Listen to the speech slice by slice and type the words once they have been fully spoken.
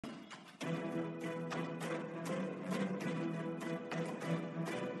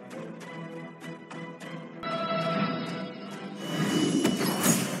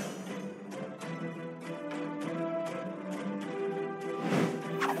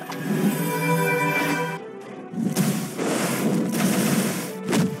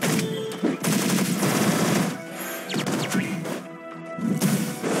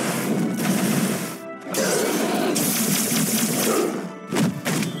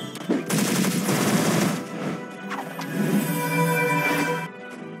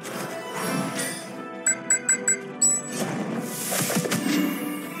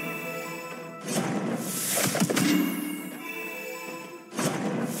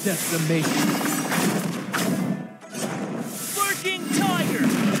Decimation. Working tiger.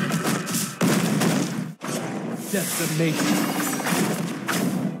 Decimation.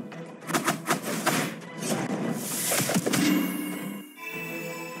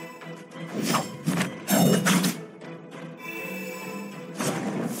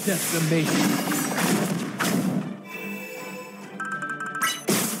 Decimation.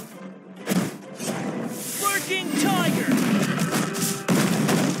 Working tiger.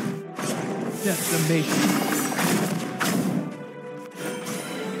 Decimation.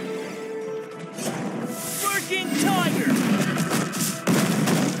 Working tiger.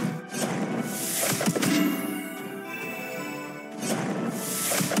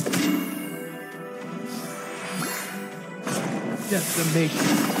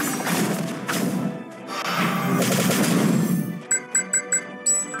 Decimation.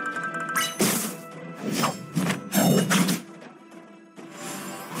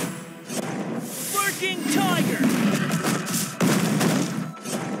 Working tiger.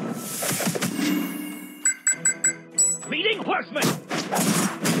 Meeting horseman.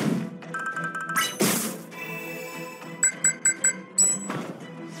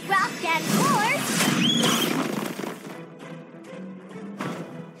 Rock and horse.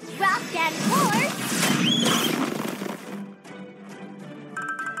 Rock and horse.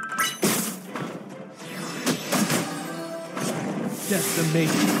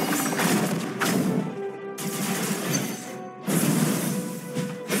 Decimation.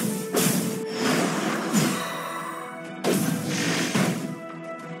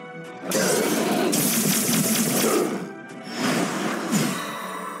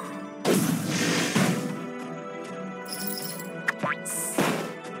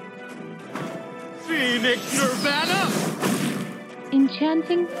 Phoenix Nirvana.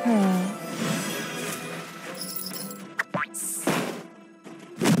 Enchanting Pearl.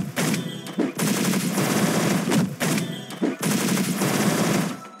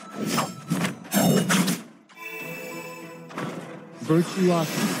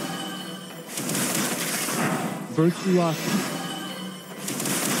 Virtuosity. Virtuosity.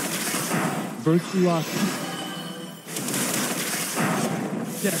 Virtuosity.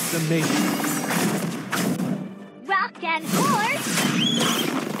 Decimation. Rock and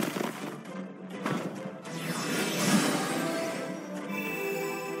horse.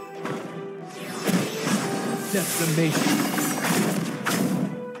 Decimation.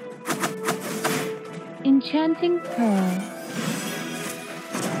 Enchanting Pearl.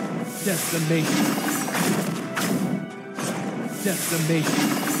 Decimation. Decimation.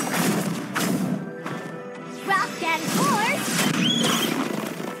 Rock and horse.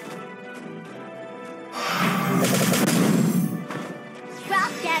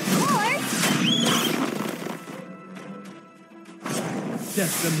 Rock and horse.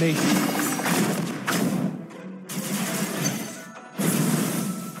 Decimation.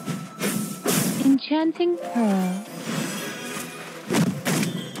 Enchanting Pearl.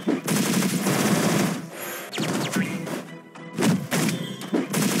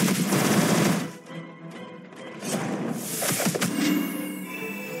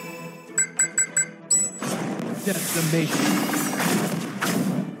 Decimation.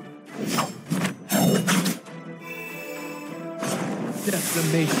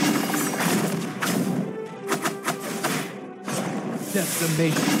 Decimation.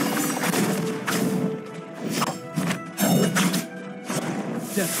 Decimation.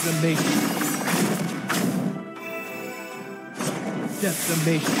 Decimation.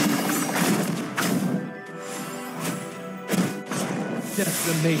 Decimation.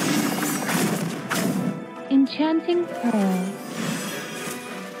 Decimation. Enchanting Pearl.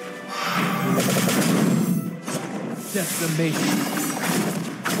 Decimation.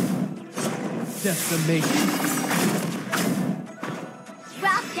 Decimation.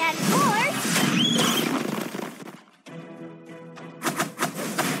 Rock and horse.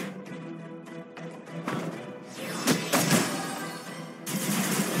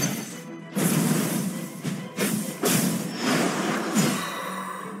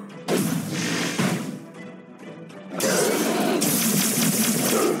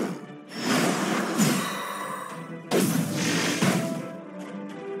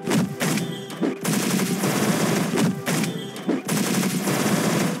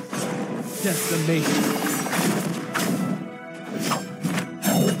 Decimation.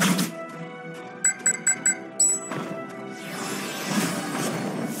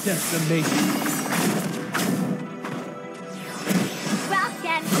 Decimation. Rock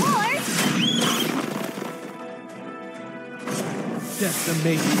and horse.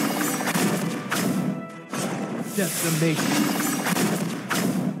 Decimation. Decimation.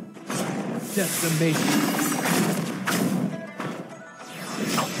 Decimation.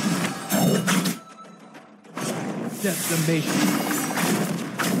 Decimation.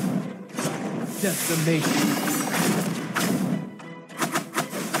 Decimation.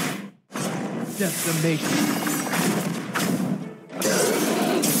 Decimation.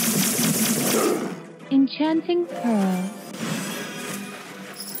 Enchanting Pearl.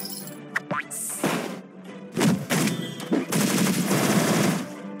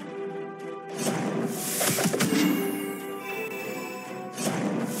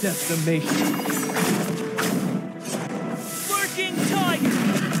 Decimation. Lurking tiger.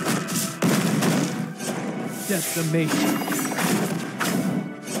 Decimation.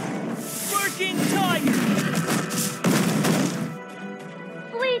 Lurking tiger.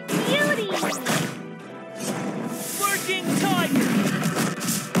 Sweet beauty! Lurking tiger.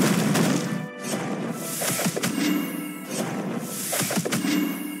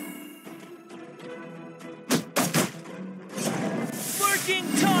 Lurking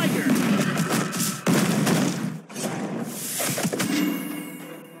tiger.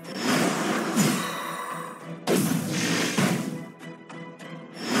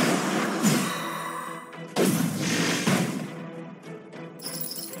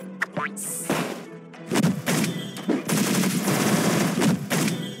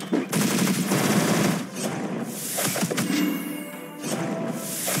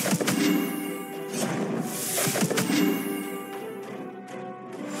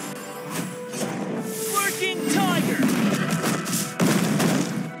 Lurking tiger.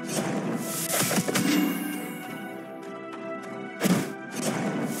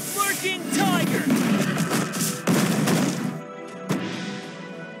 Lurking tiger.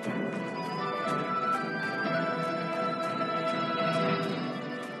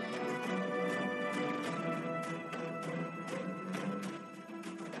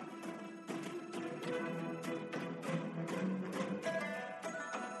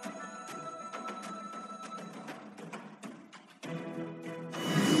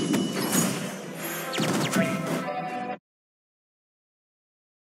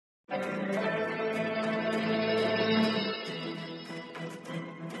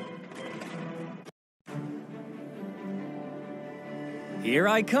 Here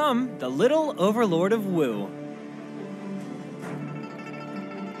I come, the little overlord of Wu.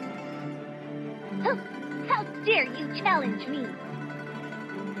 How dare you challenge me?